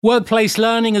Workplace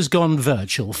learning has gone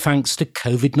virtual thanks to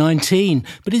COVID-19,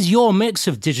 but is your mix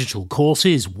of digital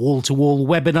courses, wall-to-wall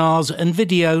webinars and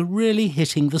video really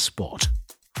hitting the spot?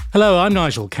 Hello, I'm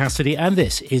Nigel Cassidy and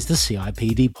this is the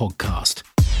CIPD podcast.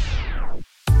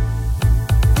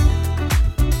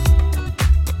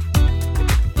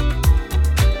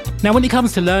 Now, when it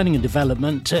comes to learning and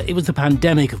development, it was the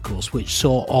pandemic, of course, which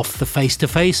saw off the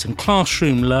face-to-face and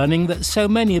classroom learning that so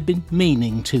many have been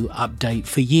meaning to update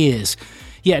for years.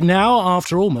 Yet now,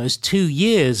 after almost 2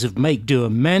 years of make, do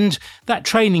and mend, that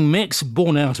training mix,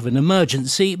 born out of an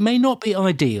emergency, may not be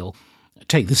ideal.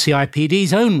 Take the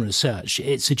CIPD's own research.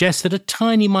 It suggests that a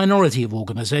tiny minority of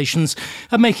organisations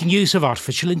are making use of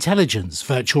artificial intelligence,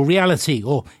 virtual reality,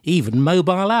 or even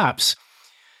mobile apps.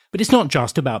 But it's not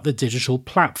just about the digital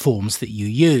platforms that you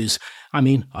use. I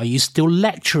mean, are you still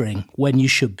lecturing when you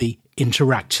should be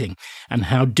interacting? And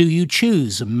how do you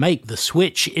choose and make the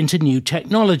switch into new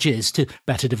technologies to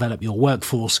better develop your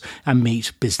workforce and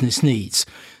meet business needs?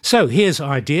 So here's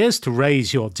ideas to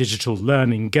raise your digital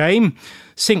learning game.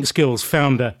 SyncSkills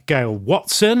founder Gail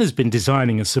Watson has been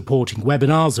designing and supporting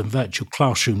webinars and virtual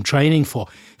classroom training for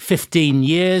 15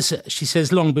 years, she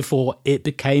says, long before it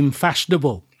became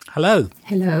fashionable. Hello.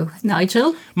 Hello,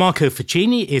 Nigel. Marco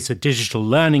Ficini is a digital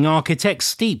learning architect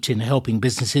steeped in helping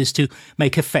businesses to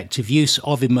make effective use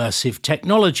of immersive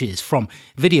technologies, from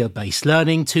video-based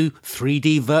learning to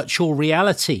 3D virtual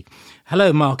reality.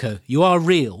 Hello, Marco. You are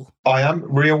real. I am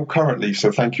real currently,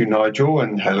 so thank you, Nigel,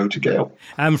 and hello to Gail.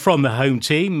 And from the home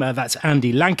team, that's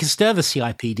Andy Lancaster, the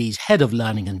CIPD's Head of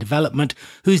Learning and Development,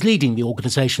 who's leading the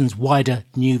organisation's wider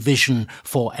new vision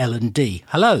for L&D.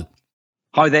 Hello.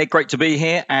 Hi there, great to be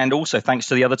here, and also thanks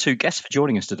to the other two guests for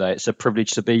joining us today. It's a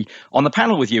privilege to be on the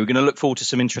panel with you. We're going to look forward to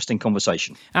some interesting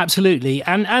conversation. Absolutely.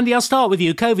 And Andy, I'll start with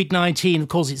you. COVID-19, of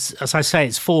course, it's, as I say,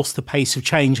 it's forced the pace of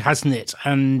change, hasn't it?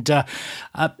 And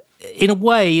in a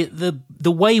way,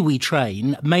 the way we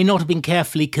train may not have been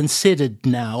carefully considered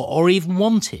now or even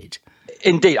wanted.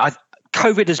 Indeed.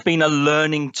 COVID has been a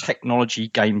learning technology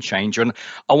game changer, and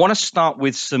I want to start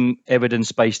with some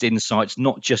evidence-based insights,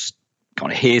 not just kind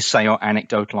of hearsay or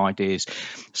anecdotal ideas.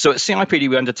 So at CIPD,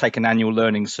 we undertake an annual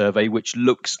learning survey, which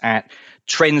looks at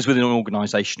trends within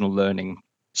organisational learning.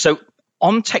 So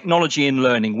on technology and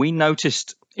learning, we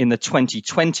noticed in the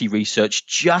 2020 research,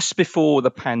 just before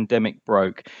the pandemic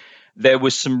broke, there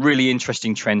was some really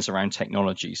interesting trends around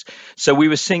technologies. So we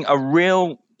were seeing a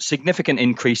real significant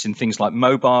increase in things like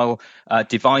mobile,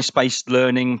 device-based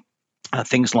learning,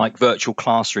 things like virtual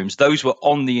classrooms. Those were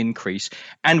on the increase.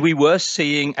 And we were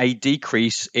seeing a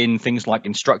decrease in things like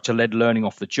instructor-led learning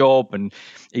off the job and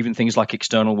even things like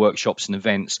external workshops and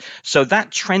events. So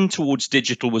that trend towards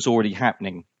digital was already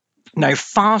happening. Now,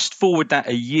 fast forward that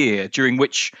a year, during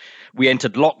which we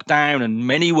entered lockdown and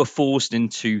many were forced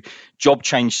into job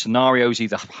change scenarios,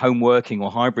 either home working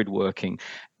or hybrid working.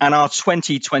 And our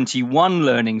 2021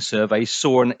 learning survey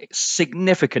saw a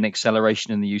significant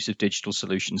acceleration in the use of digital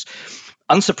solutions.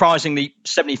 Unsurprisingly,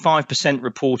 75%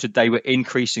 reported they were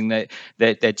increasing their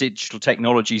digital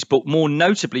technologies, but more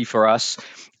notably for us,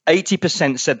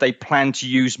 80% said they plan to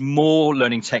use more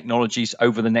learning technologies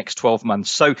over the next 12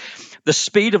 months. So the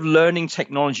speed of learning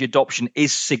technology adoption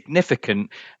is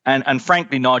significant. And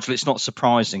frankly, Nigel, it's not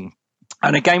surprising.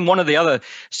 And again, one of the other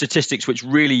statistics which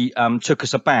really took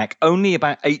us aback, only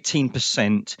about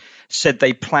 18% said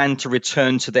they plan to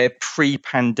return to their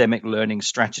pre-pandemic learning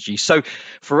strategy. So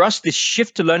for us, this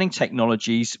shift to learning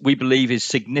technologies, we believe, is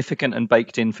significant and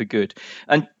baked in for good.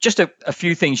 And just a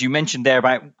few things you mentioned there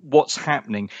about what's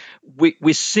happening.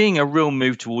 We're seeing a real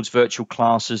move towards virtual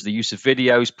classes, the use of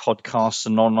videos, podcasts,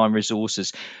 and online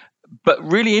resources.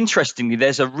 But really interestingly,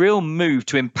 there's a real move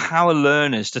to empower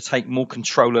learners to take more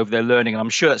control over their learning. And I'm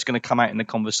sure that's going to come out in the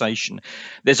conversation.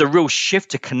 There's a real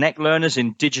shift to connect learners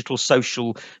in digital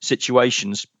social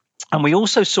situations. And we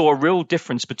also saw a real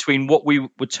difference between what we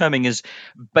were terming as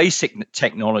basic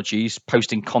technologies,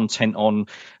 posting content on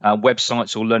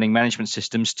websites or learning management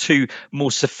systems, to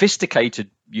more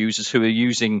sophisticated users who are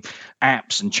using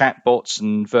apps and chatbots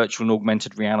and virtual and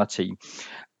augmented reality.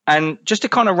 And just to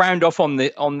kind of round off on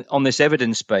this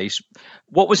evidence base,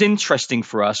 what was interesting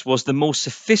for us was the more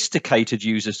sophisticated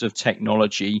users of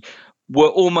technology were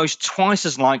almost twice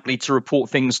as likely to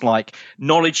report things like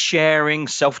knowledge sharing,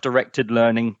 self-directed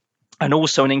learning, and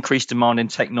also an increased demand in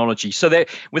technology. So there,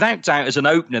 without doubt, as an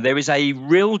opener, there is a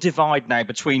real divide now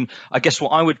between, I guess, what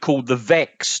I would call the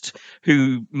vexed,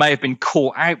 who may have been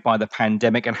caught out by the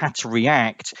pandemic and had to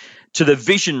react, to the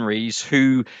visionaries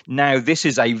who now this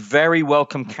is a very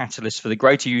welcome catalyst for the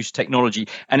greater use of technology,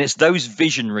 and it's those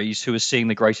visionaries who are seeing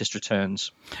the greatest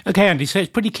returns. Okay, Andy, so it's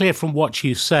pretty clear from what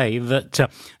you say that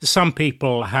some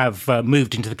people have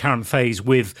moved into the current phase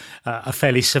with a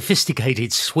fairly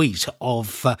sophisticated suite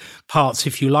of parts,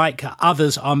 if you like.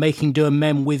 Others are making do and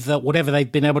mend with whatever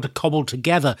they've been able to cobble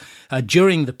together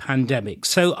during the pandemic.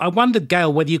 So I wondered,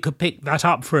 Gail, whether you could pick that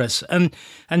up for us and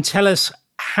tell us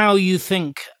how you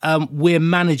think we're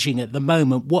managing at the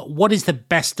moment. What is the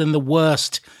best and the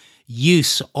worst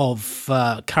use of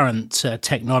current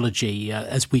technology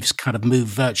as we've kind of moved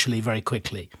virtually very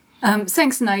quickly?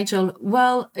 Thanks, Nigel.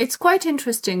 Well, it's quite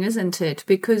interesting, isn't it?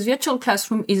 Because virtual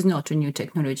classroom is not a new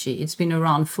technology. It's been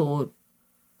around for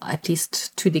at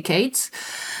least 2 decades.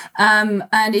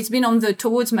 And it's been on the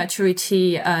towards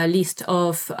maturity list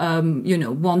of,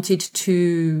 wanted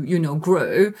to,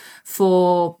 grow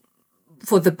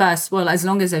for the past, well, as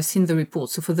long as I've seen the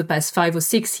reports, so for the past 5 or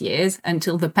 6 years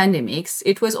until the pandemics,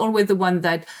 it was always the one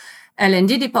that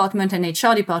L&D department and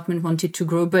HR department wanted to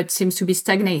grow, but seems to be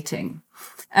stagnating.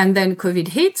 And then COVID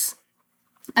hits.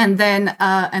 And then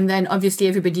obviously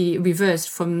everybody reversed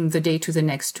from the day to the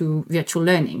next to virtual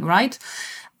learning, right?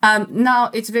 Now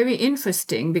it's very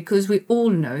interesting because we all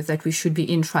know that we should be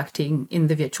interacting in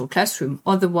the virtual classroom.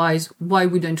 Otherwise, why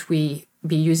wouldn't we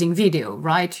be using video,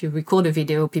 right? You record a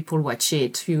video, people watch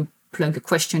it, you plug a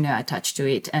questionnaire attached to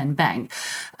it, and bang.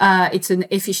 It's an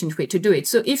efficient way to do it.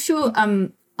 So if you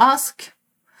ask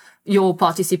your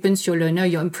participants, your learner,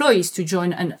 your employees to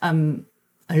join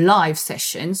a live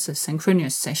session, so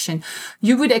synchronous session,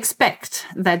 you would expect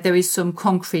that there is some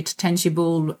concrete,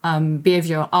 tangible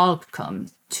behavioral outcome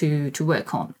to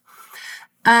work on.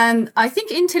 And I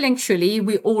think intellectually,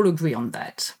 we all agree on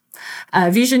that.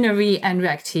 Visionary and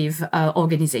reactive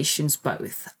organizations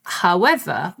both.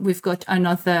 However, we've got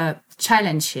another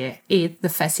challenge here, is the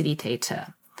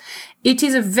facilitator. It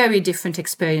is a very different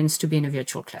experience to be in a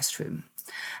virtual classroom.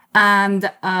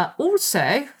 And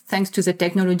also, thanks to the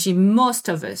technology, most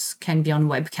of us can be on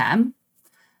webcam.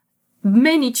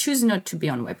 Many choose not to be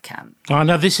on webcam. Oh,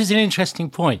 no, this is an interesting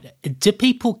point. Do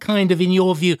people kind of, in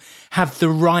your view, have the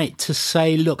right to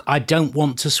say, look, I don't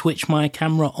want to switch my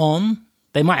camera on?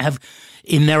 They might have,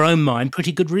 in their own mind,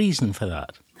 pretty good reason for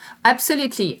that.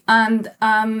 Absolutely. And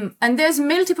there's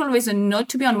multiple reasons not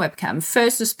to be on webcam.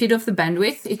 First, the speed of the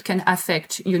bandwidth. It can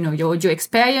affect, your audio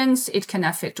experience. It can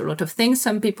affect a lot of things.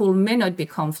 Some people may not be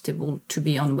comfortable to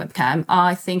be on webcam.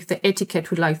 I think the etiquette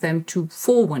would like them to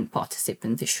forewarn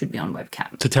participants they should be on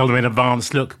webcam. To tell them in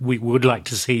advance, look, we would like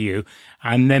to see you.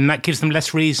 And then that gives them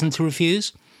less reason to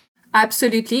refuse?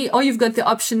 Absolutely. Or you've got the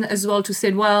option as well to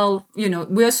say, well,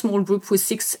 we're a small group with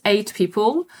 6-8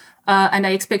 people. And I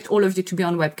expect all of you to be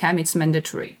on webcam. It's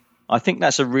mandatory. I think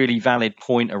that's a really valid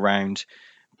point around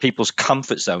people's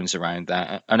comfort zones around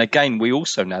that. And again, we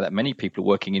also know that many people are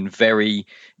working in very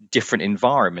different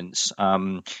environments.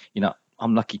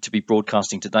 I'm lucky to be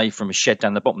broadcasting today from a shed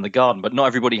down the bottom of the garden, but not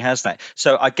everybody has that.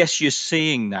 So I guess you're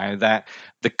seeing now that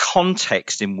the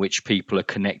context in which people are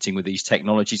connecting with these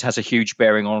technologies has a huge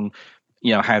bearing on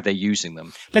how they're using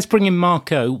them. Let's bring in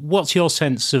Marco. What's your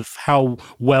sense of how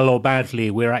well or badly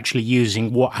we're actually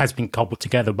using what has been cobbled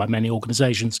together by many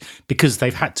organisations because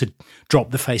they've had to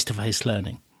drop the face-to-face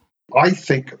learning? I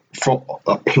think from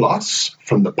a plus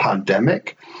from the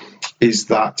pandemic is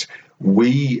that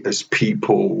we as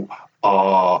people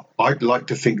I'd like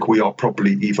to think we are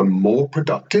probably even more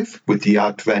productive with the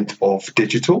advent of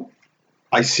digital.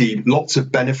 I see lots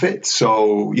of benefits.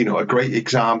 So, a great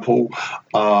example,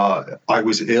 I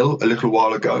was ill a little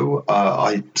while ago.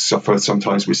 I suffer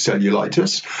sometimes with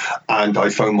cellulitis, and I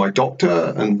phoned my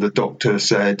doctor, and the doctor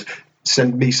said,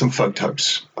 send me some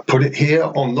photos. I put it here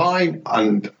online,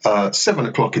 and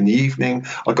 7:00 in the evening,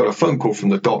 I got a phone call from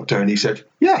the doctor, and he said,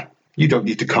 yeah, you don't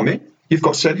need to come in. You've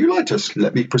got cellulitis.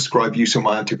 Let me prescribe you some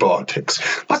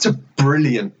antibiotics. That's a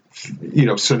brilliant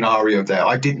scenario there.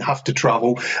 I didn't have to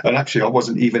travel, and actually I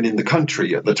wasn't even in the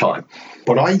country at the time.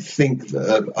 But I think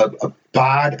a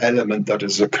bad element that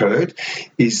has occurred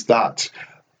is that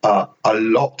a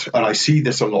lot, and I see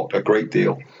this a great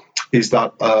deal, is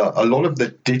that a lot of the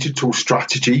digital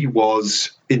strategy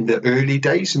was in the early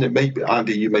days, and it may be,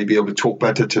 Andy, you may be able to talk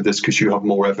better to this because you have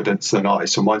more evidence than I,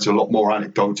 so mine's a lot more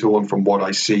anecdotal and from what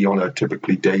I see on a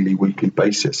typically daily, weekly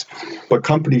basis. But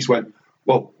companies went,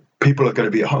 well, people are going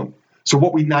to be at home. So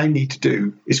what we now need to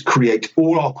do is create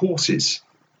all our courses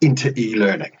into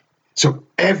e-learning. So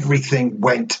everything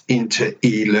went into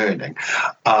e-learning,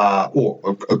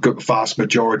 or a vast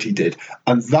majority did.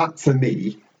 And that, for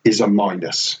me, is a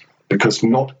minus, because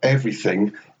not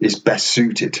everything is best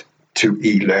suited to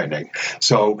e-learning.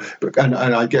 So, and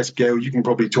I guess, Gail, you can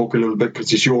probably talk a little bit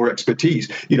because it's your expertise.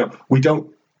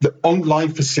 The online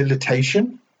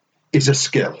facilitation is a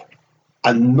skill,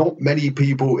 and not many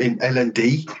people in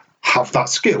L&D have that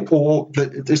skill, or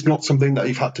that it's not something that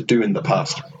you've had to do in the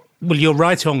past. Well, you're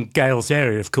right on Gail's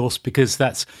area, of course, because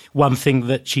that's one thing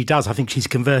that she does. I think she's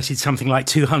converted something like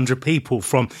 200 people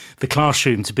from the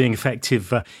classroom to being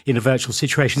effective in a virtual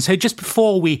situation. So just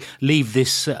before we leave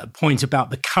this point about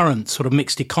the current sort of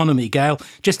mixed economy, Gail,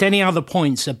 just any other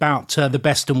points about the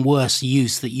best and worst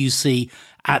use that you see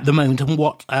at the moment, and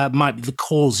what might be the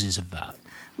causes of that?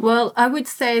 Well, I would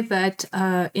say that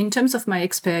in terms of my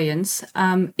experience,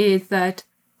 is that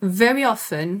very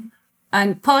often,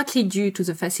 and partly due to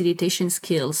the facilitation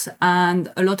skills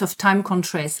and a lot of time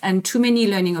contrast and too many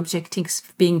learning objectives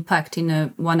being packed in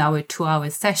a 1 hour, 2 hour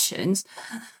sessions,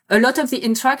 a lot of the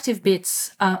interactive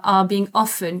bits are being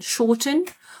often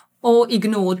shortened or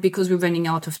ignored because we're running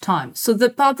out of time. So the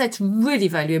part that's really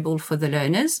valuable for the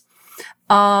learners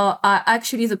are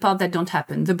actually the part that don't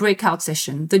happen, the breakout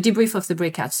session, the debrief of the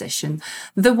breakout session,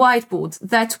 the whiteboard.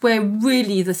 That's where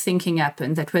really the thinking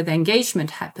happens, that's where the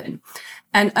engagement happen.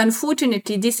 And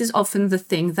unfortunately, this is often the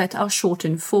thing that are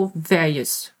shortened for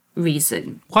various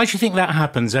reasons. Why do you think that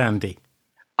happens, Andy?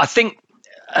 I think,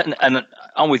 and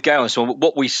I'm with Gail, so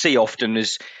what we see often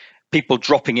is people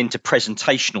dropping into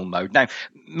presentational mode. Now,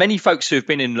 many folks who have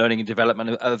been in learning and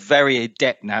development are very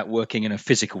adept now at working in a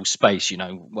physical space,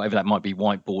 whatever that might be,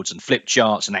 whiteboards and flip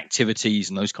charts and activities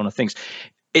and those kind of things.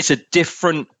 It's a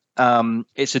different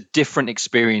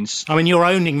experience. I mean, you're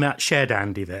owning that shed,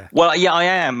 Andy, there. Well, yeah, I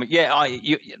am. Yeah,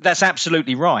 that's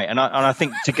absolutely right. And I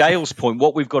think to Gail's point,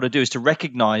 what we've got to do is to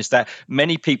recognise that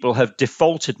many people have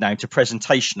defaulted now to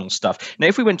presentational stuff. Now,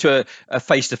 if we went to a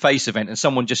face-to-face event and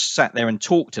someone just sat there and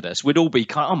talked at us, we'd all be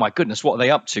kind of, oh my goodness, what are they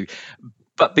up to?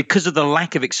 But because of the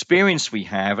lack of experience we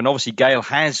have, and obviously Gail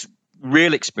has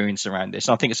real experience around this,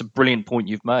 and I think it's a brilliant point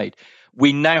you've made,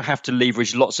 we now have to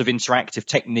leverage lots of interactive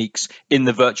techniques in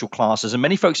the virtual classes, and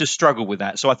many folks have struggled with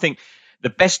that. So I think the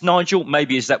best, Nigel,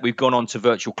 maybe is that we've gone on to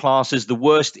virtual classes. The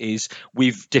worst is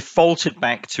we've defaulted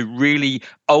back to really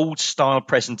old style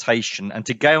presentation. And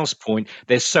to Gail's point,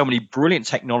 there's so many brilliant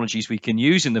technologies we can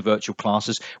use in the virtual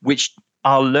classes, which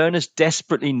our learners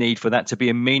desperately need for that to be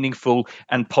a meaningful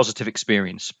and positive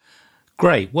experience.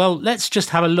 Great. Well, let's just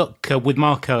have a look with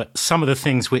Marco at some of the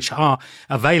things which are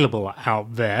available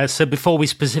out there. So before we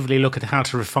specifically look at how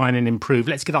to refine and improve,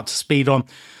 let's get up to speed on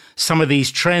some of these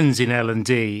trends in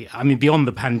L&D. I mean, beyond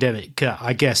the pandemic,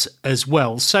 I guess, as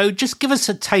well. So just give us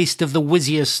a taste of the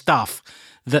whizzier stuff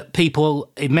that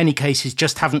people, in many cases,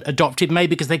 just haven't adopted,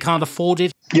 maybe because they can't afford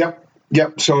it. Yep.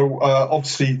 So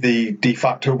obviously the de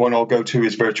facto one I'll go to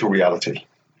is virtual reality.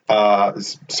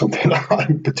 It's something that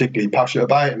I'm particularly passionate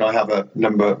about, and I have a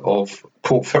number of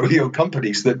portfolio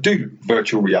companies that do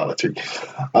virtual reality.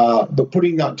 But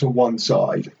putting that to one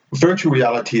side, virtual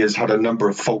reality has had a number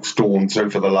of false dawns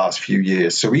over the last few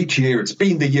years. So each year it's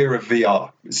been the year of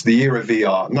VR. It's the year of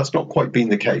VR, and that's not quite been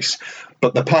the case.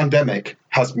 But the pandemic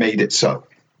has made it so.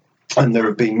 And there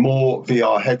have been more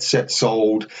VR headsets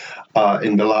sold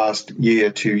in the last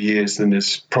year, 2 years than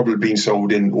has probably been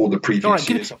sold in all the previous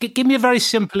years. Give me a very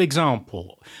simple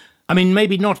example. I mean,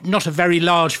 maybe not a very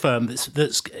large firm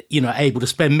that's able to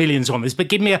spend millions on this, but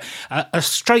give me a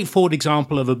straightforward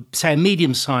example of a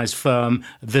medium-sized firm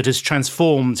that has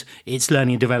transformed its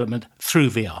learning and development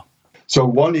through VR. So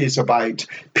one is about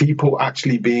people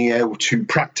actually being able to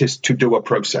practice to do a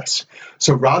process.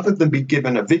 So rather than be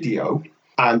given a video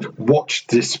and watch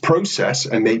this process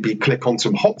and maybe click on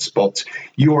some hotspots,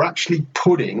 you're actually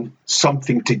putting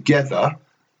something together,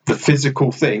 the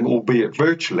physical thing, albeit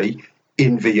virtually,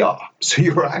 in VR. So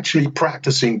you're actually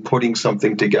practicing putting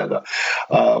something together.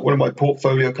 One of my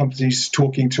portfolio companies is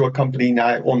talking to a company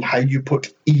now on how you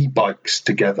put e-bikes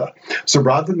together. So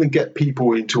rather than get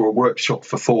people into a workshop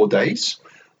for 4 days,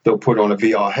 they'll put on a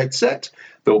VR headset,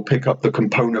 they'll pick up the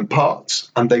component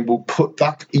parts, and they will put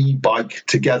that e-bike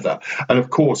together. And of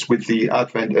course, with the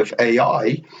advent of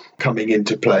AI coming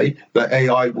into play, the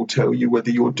AI will tell you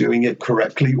whether you're doing it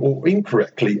correctly or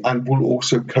incorrectly, and will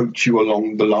also coach you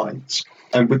along the lines.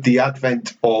 And with the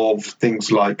advent of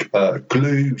things like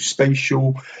Glue,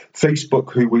 Spatial,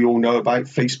 Facebook, who we all know about,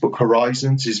 Facebook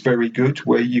Horizons is very good,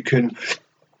 where you can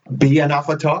be an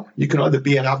avatar. You can either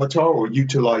be an avatar or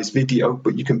utilize video,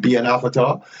 but you can be an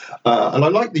avatar. And I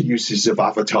like the uses of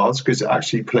avatars because it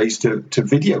actually plays to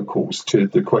video calls, to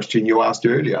the question you asked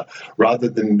earlier. Rather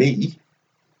than me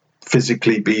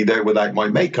physically be there without my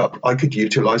makeup. I could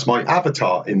utilize my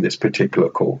avatar in this particular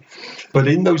call. But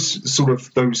in those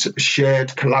shared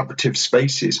collaborative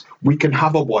spaces, we can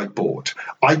have a whiteboard.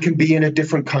 I can be in a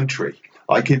different country.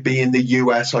 I could be in the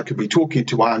US, I could be talking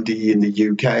to Andy in the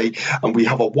UK, and we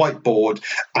have a whiteboard,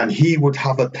 and he would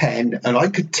have a pen, and I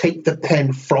could take the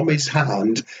pen from his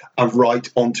hand and write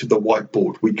onto the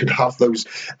whiteboard. We could have those,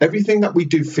 everything that we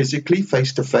do physically,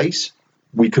 face to face,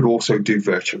 we could also do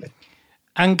virtually.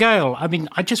 And Gail, I mean,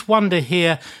 I just wonder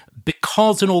here,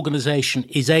 because an organisation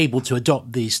is able to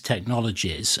adopt these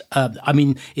technologies, I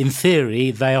mean, in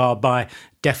theory, they are by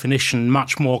definition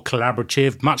much more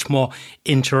collaborative, much more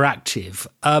interactive.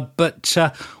 But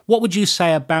what would you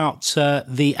say about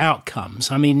the outcomes?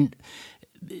 I mean,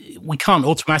 we can't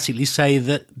automatically say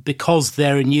that because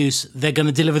they're in use, they're going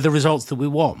to deliver the results that we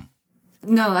want.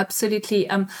 No, absolutely.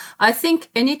 I think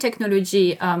any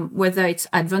technology, whether it's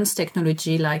advanced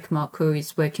technology like Marco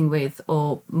is working with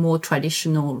or more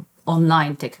traditional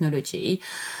online technology,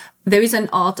 there is an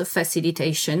art of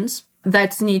facilitations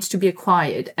that needs to be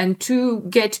acquired. And to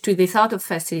get to this art of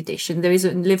facilitation, there is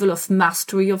a level of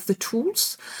mastery of the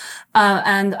tools.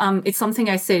 And it's something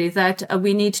I say that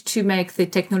we need to make the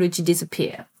technology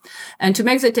disappear. And to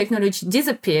make the technology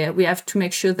disappear, we have to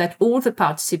make sure that all the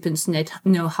participants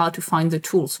know how to find the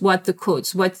tools, what the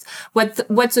codes, what's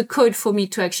the code for me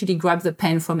to actually grab the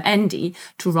pen from Andy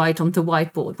to write on the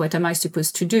whiteboard. What am I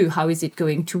supposed to do? How is it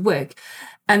going to work?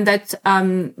 And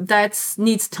that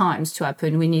needs times to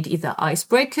happen. We need either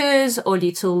icebreakers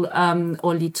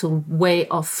or little way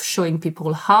of showing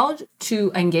people how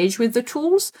to engage with the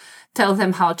tools, tell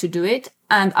them how to do it.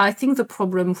 And I think the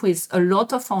problem with a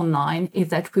lot of online is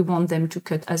that we want them to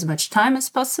cut as much time as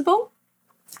possible.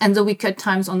 And so we cut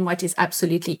times on what is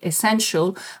absolutely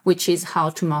essential, which is how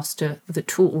to master the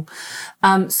tool.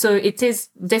 So it is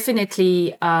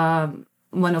definitely one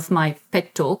of my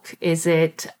pet talk, is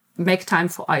it make time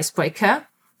for icebreaker,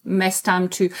 make time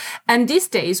to, and these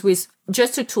days with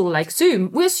just a tool like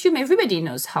Zoom, we assume everybody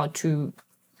knows how to,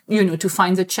 to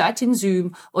find the chat in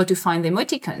Zoom or to find the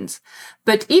emoticons.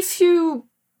 But if you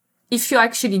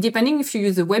actually, depending if you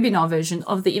use the webinar version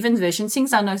or the event version,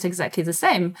 things are not exactly the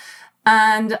same.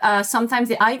 And sometimes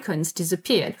the icons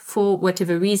disappeared for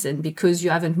whatever reason because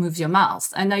you haven't moved your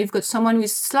mouse. And now you've got someone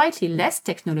who's slightly less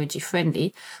technology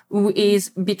friendly who is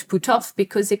a bit put off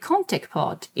because they can't take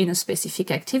part in a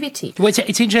specific activity. Well,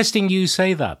 it's interesting you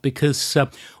say that because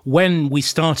when we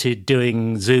started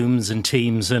doing Zooms and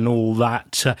Teams and all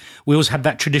that, we always had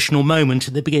that traditional moment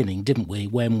at the beginning, didn't we?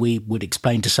 When we would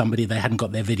explain to somebody they hadn't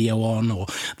got their video on or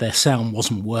their sound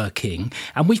wasn't working.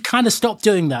 And we've kind of stopped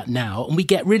doing that now, and we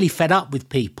get really fed up with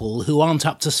people who aren't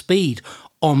up to speed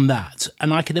on that.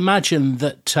 And I can imagine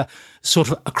that sort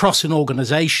of across an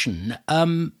organisation,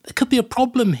 there could be a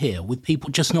problem here with people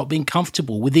just not being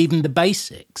comfortable with even the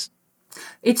basics.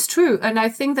 It's true. And I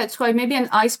think that's why maybe an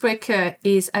icebreaker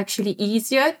is actually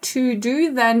easier to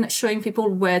do than showing people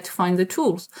where to find the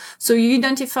tools. So you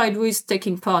identified who is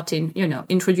taking part in,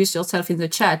 introduce yourself in the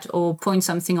chat or point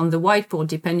something on the whiteboard,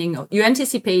 depending on, you're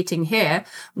anticipating here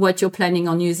what you're planning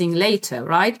on using later,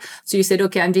 right? So you said,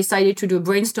 okay, I'm decided to do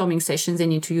brainstorming sessions. I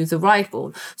need to use the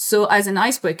whiteboard. So as an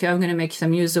icebreaker, I'm going to make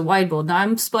them use the whiteboard. Now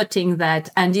I'm spotting that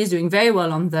Andy is doing very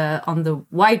well on the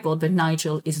whiteboard, but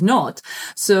Nigel is not.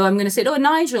 So I'm going to say, oh,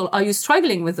 Nigel, are you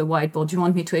struggling with the whiteboard? Do you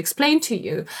want me to explain to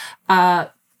you?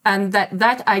 And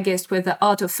that I guess where the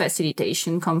art of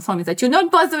facilitation comes from, is that you're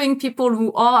not bothering people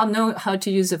who know how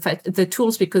to use the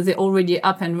tools because they're already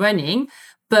up and running.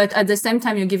 But at the same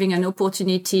time, you're giving an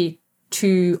opportunity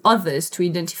to others to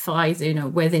identify,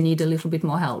 where they need a little bit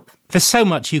more help. There's so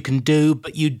much you can do,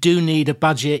 but you do need a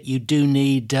budget. You do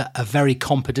need a very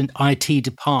competent IT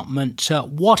department.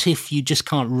 What if you just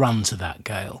can't run to that,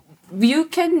 Gail? You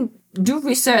can do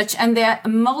research, and there are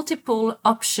multiple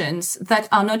options that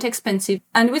are not expensive.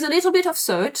 And with a little bit of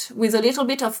thought, with a little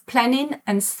bit of planning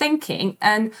and thinking,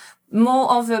 and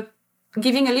more of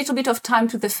giving a little bit of time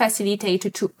to the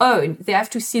facilitator to own. They have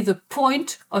to see the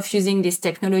point of using this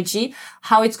technology,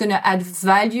 how it's going to add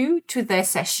value to their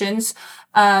sessions.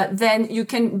 Then you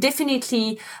can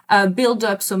definitely build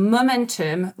up some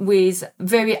momentum with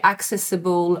very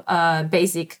accessible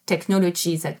basic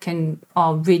technologies that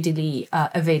are readily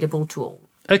available to all.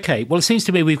 Okay, well, it seems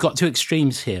to me we've got two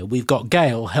extremes here. We've got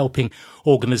Gail helping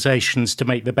organisations to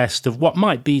make the best of what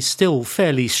might be still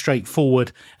fairly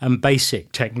straightforward and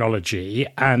basic technology.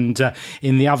 And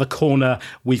in the other corner,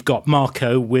 we've got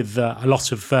Marco with a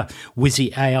lot of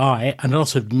Wizzy AI and a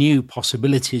lot of new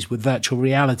possibilities with virtual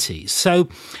reality. So,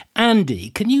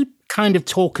 Andy, can you kind of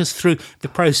talk us through the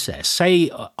process?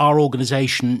 Say our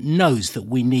organisation knows that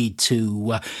we need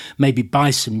to maybe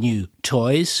buy some new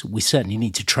toys. We certainly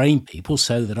need to train people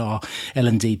so that our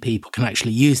L&D people can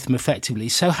actually use them effectively.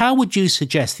 So how would you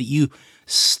suggest that you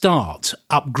start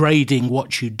upgrading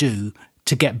what you do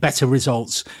to get better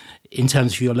results in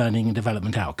terms of your learning and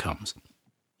development outcomes?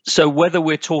 So whether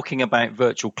we're talking about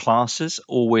virtual classes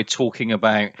or we're talking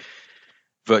about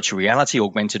virtual reality,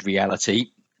 augmented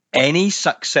reality, any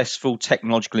successful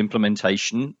technological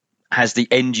implementation has the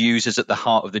end users at the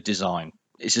heart of the design.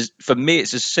 For me,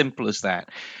 it's as simple as that.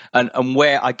 And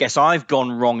where I guess I've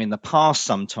gone wrong in the past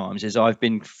sometimes is I've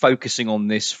been focusing on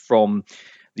this from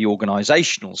the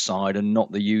organizational side and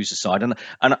not the user side. And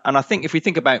I think if we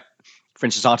think about, for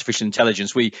instance, artificial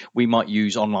intelligence, we might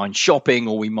use online shopping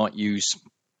or we might use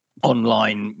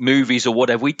online movies or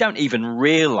whatever. We don't even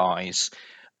realize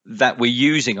that we're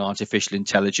using artificial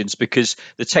intelligence because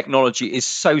the technology is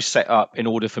so set up in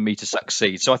order for me to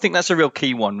succeed. So I think that's a real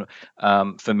key one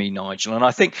for me, Nigel. And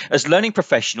I think as learning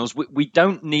professionals, we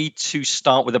don't need to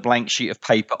start with a blank sheet of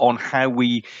paper on how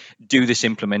we do this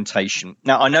implementation.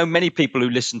 Now, I know many people who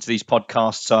listen to these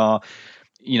podcasts are,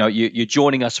 you're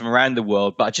joining us from around the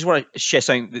world, but I just want to share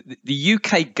something. The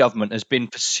UK government has been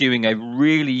pursuing a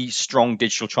really strong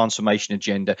digital transformation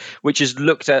agenda, which has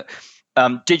looked at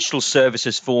digital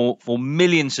services for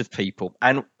millions of people.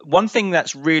 And one thing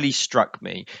that's really struck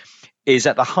me is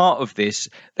at the heart of this,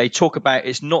 they talk about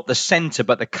it's not the center,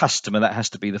 but the customer that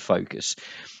has to be the focus.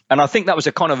 And I think that was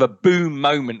a kind of a boom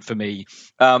moment for me,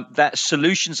 that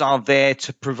solutions are there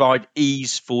to provide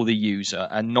ease for the user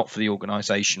and not for the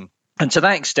organization. And to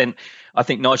that extent, I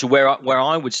think, Nigel, where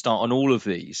I would start on all of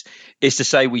these is to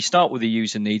say we start with the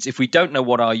user needs. If we don't know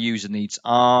what our user needs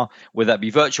are, whether that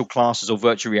be virtual classes or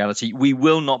virtual reality, we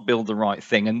will not build the right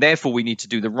thing. And therefore, we need to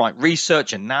do the right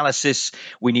research, analysis.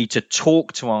 We need to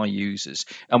talk to our users,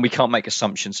 and we can't make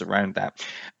assumptions around that.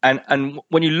 And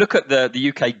when you look at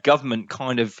the UK government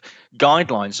kind of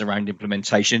guidelines around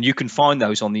implementation, you can find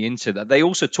those on the internet. They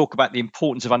also talk about the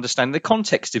importance of understanding the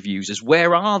context of users.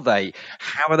 Where are they?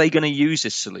 How are they going to use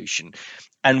this solution?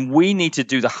 And we need to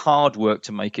do the hard work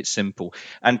to make it simple.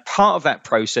 And part of that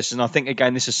process, and I think,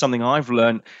 again, this is something I've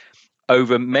learned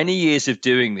over many years of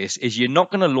doing this, is you're not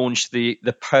going to launch the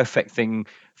perfect thing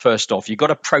first off. You've got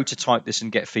to prototype this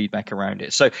and get feedback around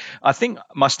it. So I think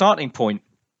my starting point,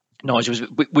 Nigel,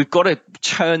 we've got to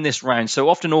turn this round. So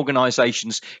often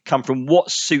organizations come from what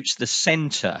suits the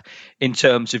center in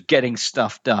terms of getting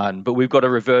stuff done, but we've got to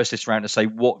reverse this round to say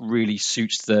what really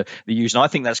suits the user. And I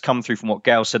think that's come through from what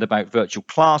Gail said about virtual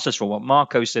classes, from what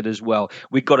Marco said as well.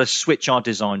 We've got to switch our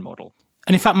design model.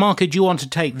 And in fact, Marco, do you want to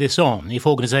take this on? If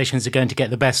organisations are going to get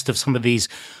the best of some of these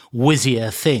whizzier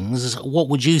things, what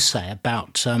would you say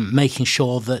about making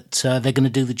sure that they're going to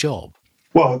do the job?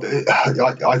 Well,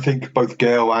 I think both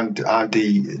Gail and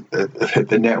Andy hit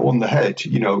the nail on the head.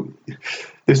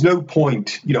 There's no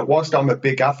point, whilst I'm a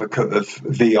big advocate of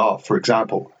VR, for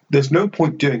example, there's no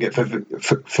point doing it for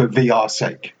VR's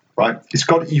sake, right?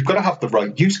 You've got to have the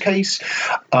right use case,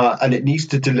 and it needs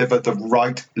to deliver the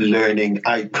right learning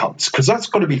outcomes, because that's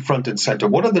got to be front and center.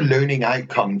 What are the learning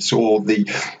outcomes or the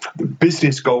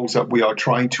business goals that we are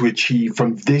trying to achieve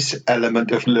from this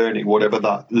element of learning, whatever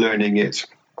that learning is?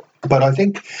 But I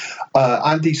think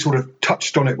Andy sort of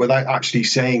touched on it without actually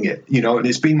saying it, and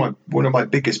it's been one of my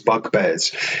biggest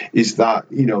bugbears is that,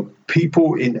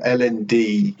 people in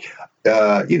L&D,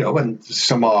 and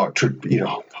some are,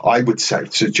 I would say,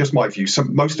 so just my view,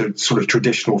 most are sort of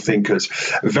traditional thinkers,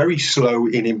 very slow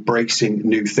in embracing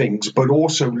new things, but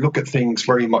also look at things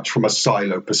very much from a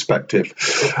silo perspective.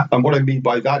 And what I mean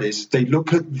by that is they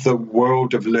look at the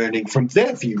world of learning from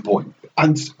their viewpoint.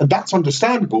 And that's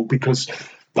understandable because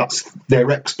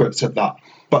they're experts at that.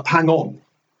 But hang on,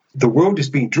 the world is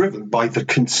being driven by the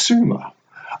consumer.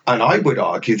 And I would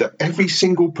argue that every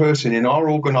single person in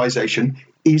our organization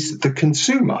is the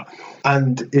consumer.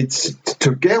 And it's,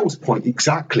 to Gail's point,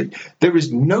 exactly, there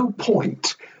is no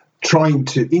point trying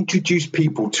to introduce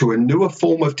people to a newer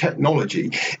form of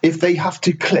technology if they have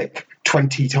to click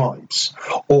 20 times,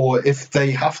 or if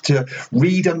they have to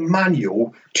read a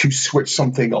manual to switch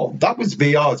something on. That was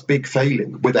VR's big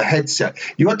failing with a headset.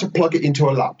 You had to plug it into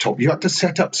a laptop. You had to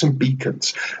set up some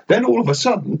beacons. Then all of a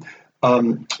sudden,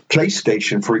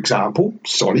 PlayStation, for example,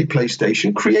 Sony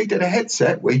PlayStation, created a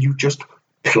headset where you just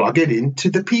plug it into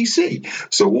the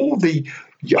PC. So all the,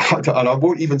 and I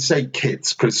won't even say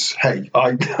kids, because, hey,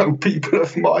 I know people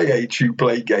of my age who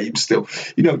play games still.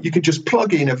 You can just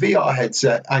plug in a VR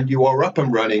headset and you are up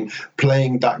and running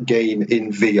playing that game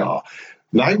in VR.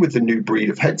 Now with the new breed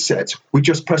of headsets, we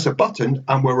just press a button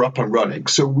and we're up and running.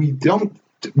 So we don't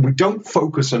we don't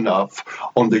focus enough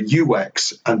on the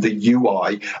UX and the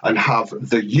UI and have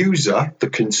the user, the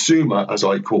consumer, as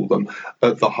I call them,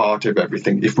 at the heart of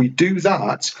everything. If we do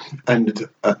that and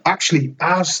actually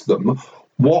ask them,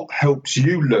 what helps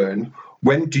you learn?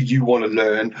 When do you want to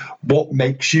learn? What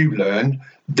makes you learn?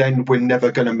 Then we're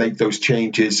never going to make those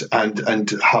changes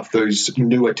and have those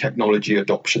newer technology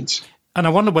adoptions. And I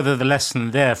wonder whether the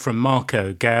lesson there from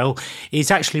Marco, Gail,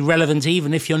 is actually relevant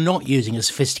even if you're not using a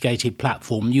sophisticated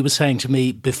platform. You were saying to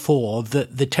me before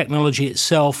that the technology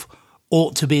itself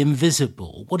ought to be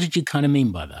invisible. What did you kind of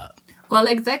mean by that? Well,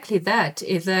 exactly that,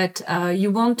 is that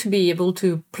you want to be able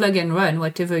to plug and run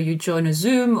whatever you join a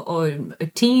Zoom or a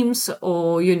Teams,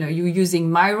 or, you're using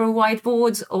Miro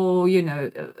whiteboards or,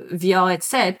 VR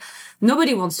headset.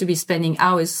 Nobody wants to be spending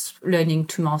hours learning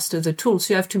to master the tool.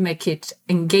 So you have to make it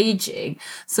engaging.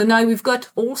 So now we've got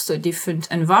also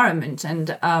different environment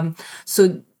and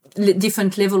so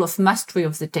different level of mastery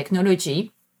of the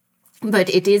technology.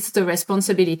 But it is the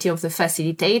responsibility of the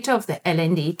facilitator, of the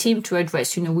L&D team, to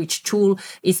address, which tool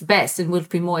is best and will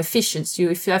be more efficient. So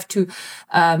if you have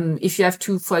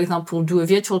to, for example, do a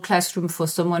virtual classroom for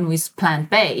someone with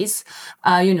plant-based,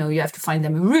 you have to find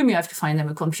them a room, you have to find them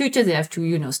a computer, they have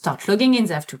to, start logging in,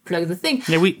 they have to plug the thing.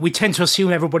 Yeah, we tend to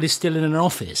assume everybody's still in an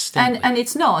office, and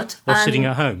it's not. Or sitting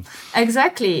at home.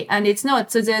 Exactly, and it's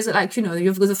not. So there's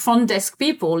you've got the front desk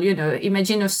people,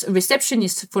 imagine a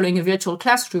receptionist following a virtual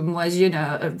classroom was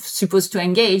supposed to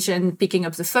engage and picking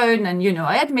up the phone. And,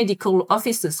 I had medical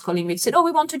officers calling me and said,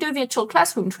 we want to do a virtual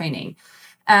classroom training.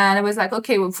 And I was like,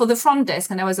 okay, well, for the front desk.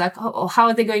 And I was like, how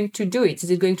are they going to do it? Is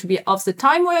it going to be off the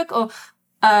time work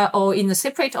or in a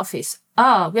separate office?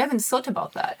 We haven't thought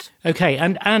about that. Okay.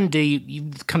 And Andy,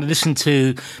 you've kind of listened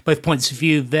to both points of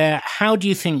view there. How do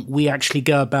you think we actually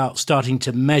go about starting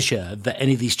to measure that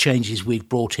any of these changes we've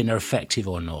brought in are effective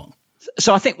or not?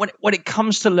 So I think when it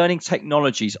comes to learning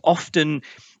technologies, often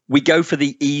we go for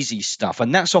the easy stuff,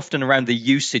 and that's often around the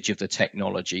usage of the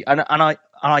technology. And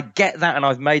I get that, and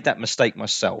I've made that mistake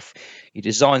myself. You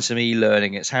design some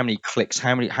e-learning, it's how many clicks,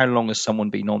 how long has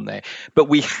someone been on there? But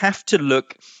we have to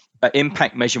look at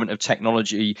impact measurement of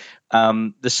technology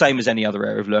the same as any other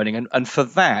area of learning. And for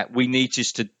that, we need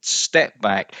just to step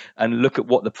back and look at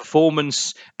what the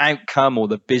performance outcome or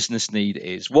the business need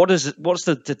is. What's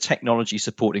the technology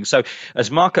supporting? So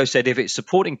as Marco said, if it's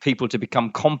supporting people to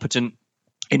become competent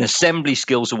in assembly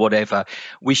skills or whatever,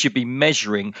 we should be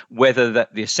measuring whether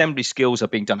the assembly skills are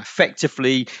being done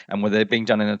effectively and whether they're being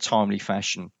done in a timely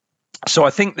fashion. So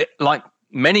I think that, like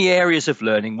many areas of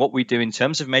learning, what we do in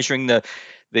terms of measuring the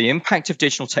impact of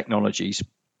digital technologies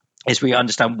is we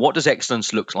understand what does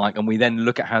excellence look like, and we then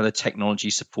look at how the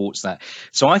technology supports that.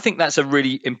 So I think that's a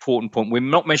really important point. We're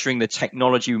not measuring the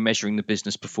technology, we're measuring the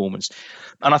business performance.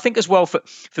 And I think as well, for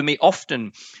me,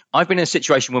 often I've been in a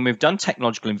situation when we've done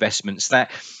technological investments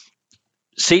that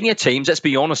senior teams, let's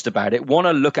be honest about it, want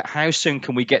to look at how soon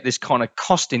can we get this kind of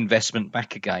cost investment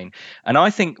back again. And I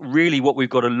think really what we've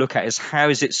got to look at is how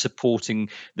is it supporting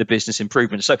the business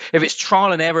improvement. So if it's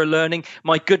trial and error learning,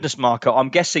 my goodness, Marco, I'm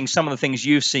guessing some of the things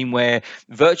you've seen where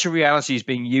virtual reality is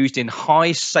being used in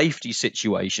high safety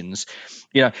situations,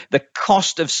 the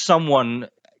cost of someone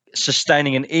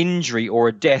sustaining an injury or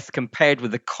a death compared with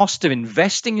the cost of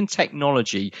investing in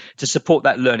technology to support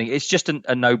that learning, it's just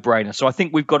a no-brainer. So I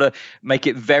think we've got to make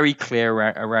it very clear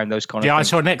around those kind of things. I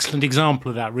saw an excellent example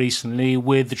of that recently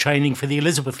with the training for the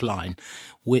Elizabeth line,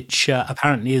 which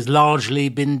apparently has largely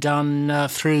been done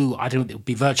through, I don't know, it would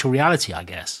be virtual reality, I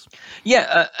guess.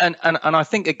 Yeah, and I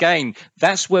think, again,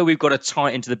 that's where we've got to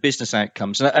tie into the business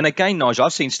outcomes. And again, Nigel,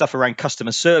 I've seen stuff around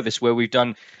customer service where we've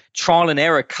done trial and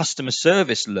error customer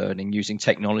service learning using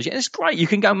technology. And it's great. You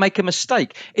can go and make a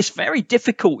mistake. It's very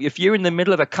difficult if you're in the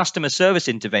middle of a customer service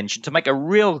intervention to make a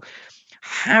real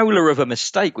howler of a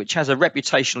mistake, which has a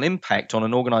reputational impact on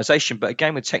an organization. But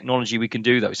again, with technology, we can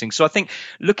do those things. So I think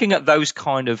looking at those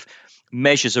kind of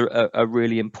measures are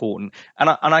really important. And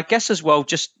I guess as well,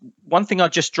 just one thing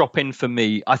I'd just drop in for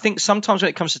me, I think sometimes when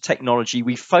it comes to technology,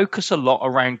 we focus a lot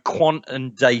around quant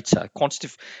and data,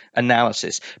 quantitative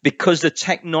analysis, because the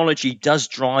technology does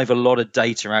drive a lot of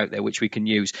data out there, which we can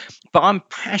use. But I'm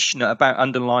passionate about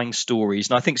underlying stories.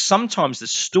 And I think sometimes the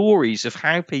stories of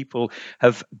how people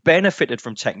have benefited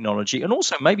from technology, and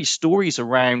also maybe stories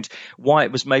around why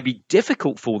it was maybe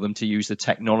difficult for them to use the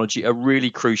technology, are really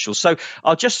crucial. So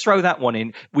I'll just throw that one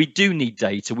in. We do need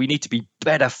data. We need to be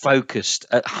better focused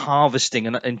at harvesting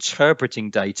and interpreting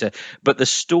data. But the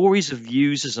stories of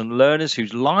users and learners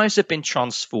whose lives have been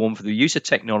transformed through the use of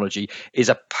technology is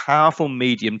a powerful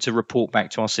medium to report back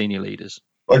to our senior leaders.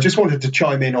 I just wanted to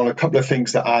chime in on a couple of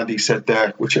things that Andy said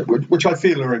there, which I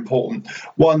feel are important.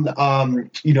 One,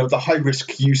 the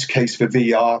high-risk use case for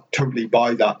VR, totally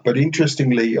buy that. But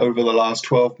interestingly, over the last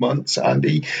 12 months,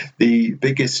 Andy, the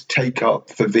biggest take-up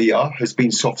for VR has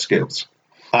been soft skills.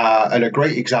 And a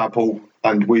great example,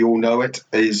 and we all know it,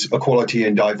 is equality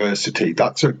and diversity.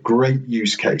 That's a great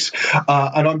use case.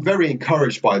 And I'm very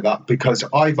encouraged by that because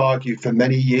I've argued for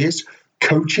many years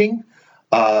coaching,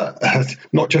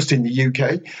 not just in the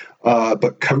UK,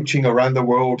 but coaching around the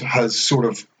world has sort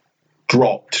of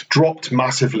dropped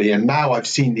massively. And now I've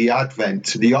seen the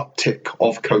uptick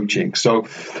of coaching. So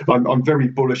I'm very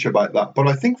bullish about that. But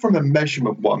I think from a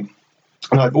measurement one,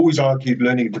 and I've always argued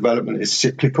learning and development is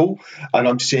cyclical, and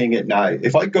I'm seeing it now.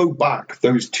 If I go back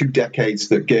those 2 decades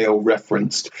that Gail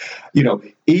referenced,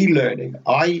 e-learning,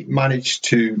 I managed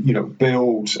to,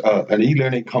 build an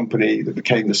e-learning company that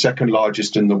became the second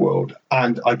largest in the world.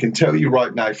 And I can tell you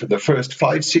right now, for the first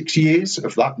 5-6 years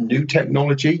of that new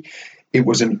technology, it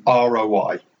was an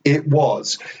ROI. It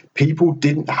was. People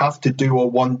didn't have to do a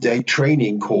one-day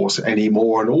training course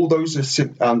anymore and all those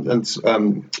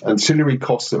ancillary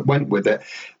costs that went with it,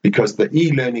 because the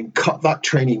e-learning cut that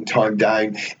training time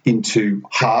down into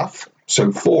half.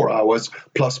 So 4 hours,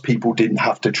 plus people didn't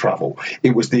have to travel.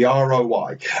 It was the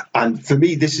ROI. And for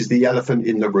me, this is the elephant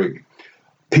in the room.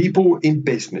 People in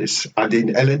business, and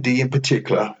in L&D in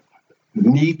particular,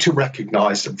 need to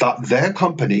recognize that their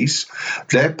companies,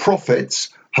 their profits,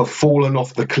 have fallen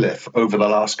off the cliff over the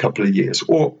last couple of years,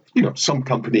 or some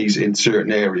companies in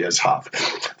certain areas have.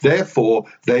 Therefore,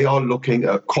 they are looking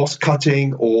at cost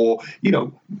cutting or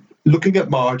looking at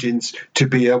margins to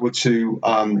be able to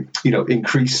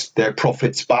increase their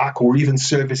profits back, or even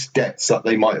service debts that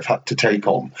they might have had to take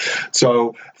on.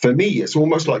 So for me, it's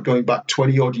almost like going back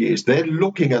 20 odd years. They're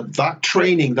looking at that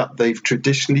training that they've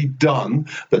traditionally done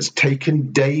that's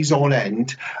taken days on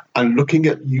end, and looking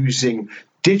at using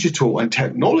digital and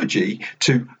technology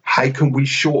to how can we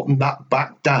shorten that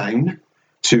back down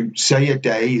to, say, a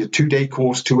 2-day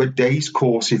course to a day's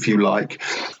course, if you like,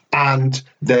 and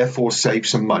therefore save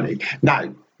some money.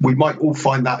 Now, we might all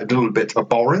find that a little bit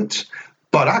abhorrent,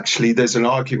 but actually there's an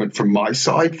argument from my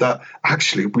side that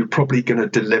actually we're probably going to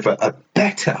deliver a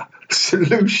better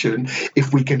solution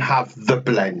if we can have the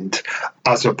blend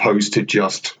as opposed to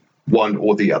just one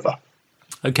or the other.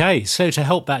 Okay, so to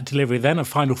help that delivery then, a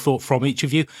final thought from each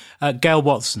of you. Gail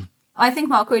Watson. I think,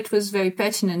 Marco, it was very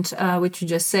pertinent what you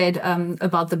just said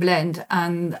about the blend.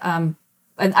 And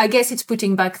I guess it's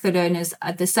putting back the learners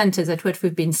at the center. That's what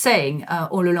we've been saying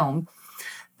all along.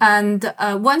 And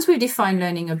once we define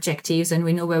learning objectives and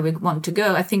we know where we want to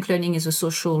go, I think learning is a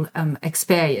social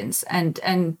experience,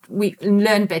 and we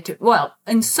learn better. Well,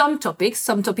 in some topics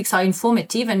are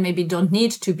informative and maybe don't need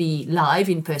to be live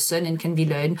in person and can be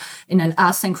learned in an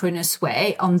asynchronous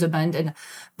way on demand.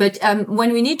 But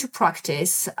when we need to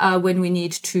practice, when we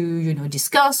need to,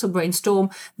 discuss or brainstorm,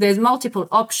 there's multiple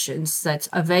options that's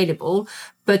available.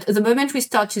 But the moment we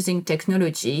start using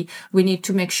technology, we need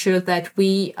to make sure that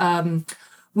we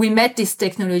made this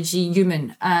technology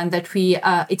human, and that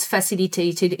it's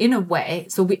facilitated in a way.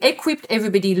 So we equipped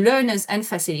everybody, learners and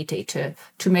facilitator,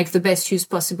 to make the best use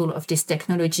possible of this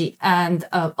technology and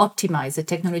optimize the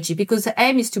technology, because the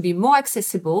aim is to be more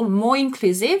accessible, more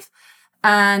inclusive,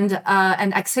 and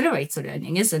accelerate the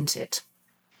learning, isn't it?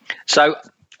 So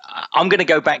I'm going to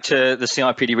go back to the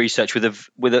CIPD research with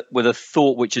a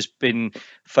thought which has been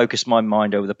focused my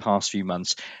mind over the past few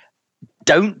months.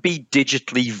 Don't be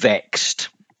digitally vexed,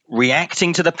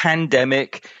 reacting to the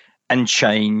pandemic and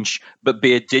change, but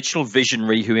be a digital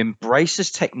visionary who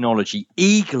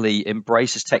eagerly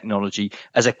embraces technology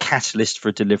as a catalyst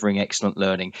for delivering excellent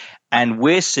learning. And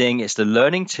we're seeing it's the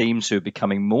learning teams who are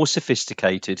becoming more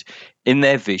sophisticated in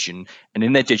their vision and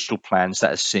in their digital plans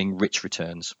that are seeing rich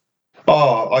returns.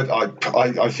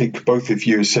 I think both of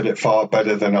you said it far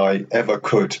better than I ever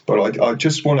could. But I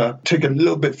just want to take a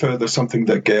little bit further something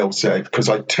that Gail said, because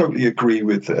I totally agree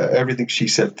with everything she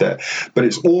said there. But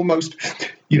it's almost,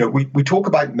 we talk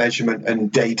about measurement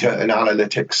and data and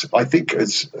analytics. I think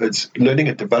as learning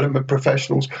and development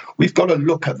professionals, we've got to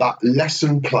look at that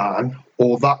lesson plan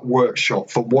or that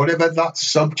workshop for whatever that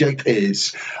subject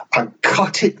is and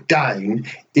cut it down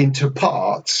into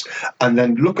parts, and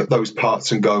then look at those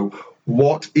parts and go,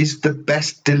 what is the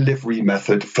best delivery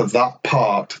method for that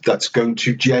part that's going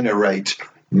to generate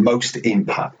most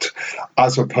impact,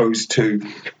 as opposed to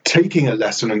taking a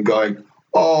lesson and going,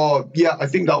 oh, yeah, I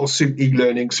think that will suit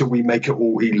e-learning, so we make it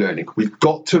all e-learning. We've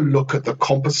got to look at the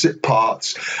composite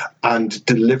parts and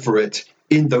deliver it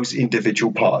in those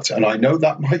individual parts. And I know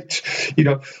that might,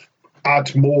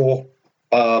 add more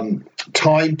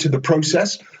time to the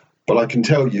process, but I can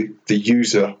tell you the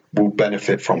user will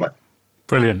benefit from it.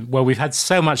 Brilliant. Well, we've had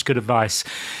so much good advice.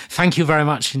 Thank you very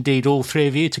much indeed, all three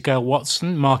of you, to Gail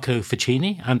Watson, Marco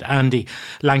Ficini and Andy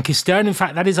Lancaster. And in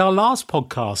fact, that is our last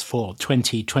podcast for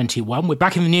 2021. We're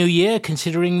back in the new year,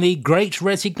 considering the Great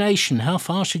Resignation. How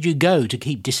far should you go to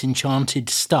keep disenchanted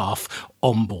staff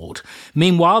on board?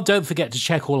 Meanwhile, don't forget to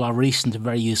check all our recent and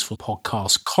very useful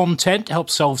podcast content to help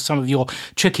solve some of your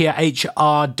trickier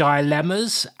HR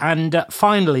dilemmas. And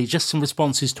finally, just some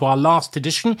responses to our last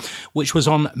edition, which was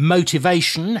on motivation,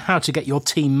 how to get your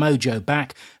team mojo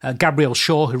back. Gabrielle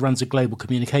Shaw, who runs a global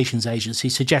communications agency,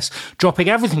 suggests dropping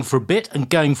everything for a bit and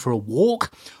going for a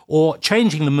walk, or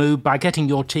changing the mood by getting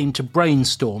your team to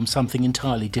brainstorm something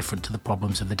entirely different to the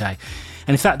problems of the day.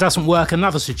 And if that doesn't work,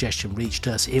 another suggestion reached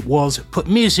us. It was put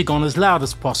music on as loud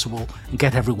as possible and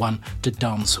get everyone to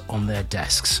dance on their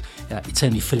desks. It's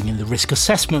only filling in the risk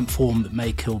assessment form that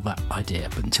may kill that idea.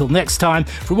 But until next time,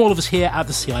 from all of us here at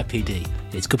the CIPD,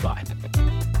 it's goodbye.